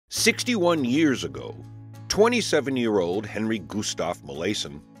61 years ago, 27-year-old Henry Gustav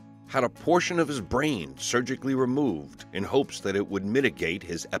Molaison had a portion of his brain surgically removed in hopes that it would mitigate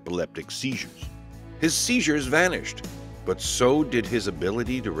his epileptic seizures. His seizures vanished, but so did his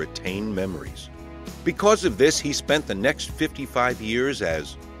ability to retain memories. Because of this, he spent the next 55 years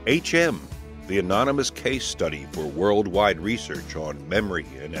as HM, the anonymous case study for worldwide research on memory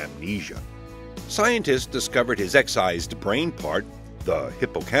and amnesia. Scientists discovered his excised brain part, the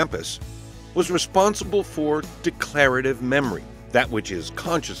hippocampus, was responsible for declarative memory, that which is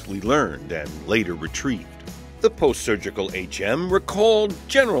consciously learned and later retrieved. The post-surgical HM recalled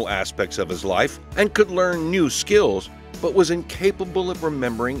general aspects of his life and could learn new skills, but was incapable of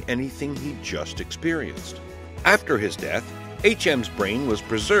remembering anything he just experienced. After his death, HM's brain was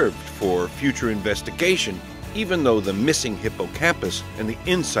preserved for future investigation, even though the missing hippocampus and the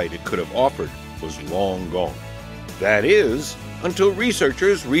insight it could have offered was long gone. That is, until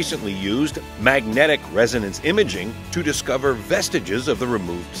researchers recently used magnetic resonance imaging to discover vestiges of the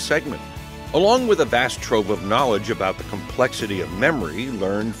removed segment. Along with a vast trove of knowledge about the complexity of memory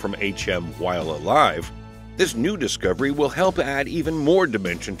learned from HM while alive, this new discovery will help add even more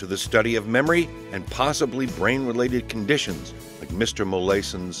dimension to the study of memory and possibly brain-related conditions like Mr.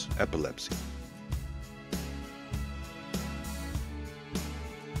 Molaison's epilepsy.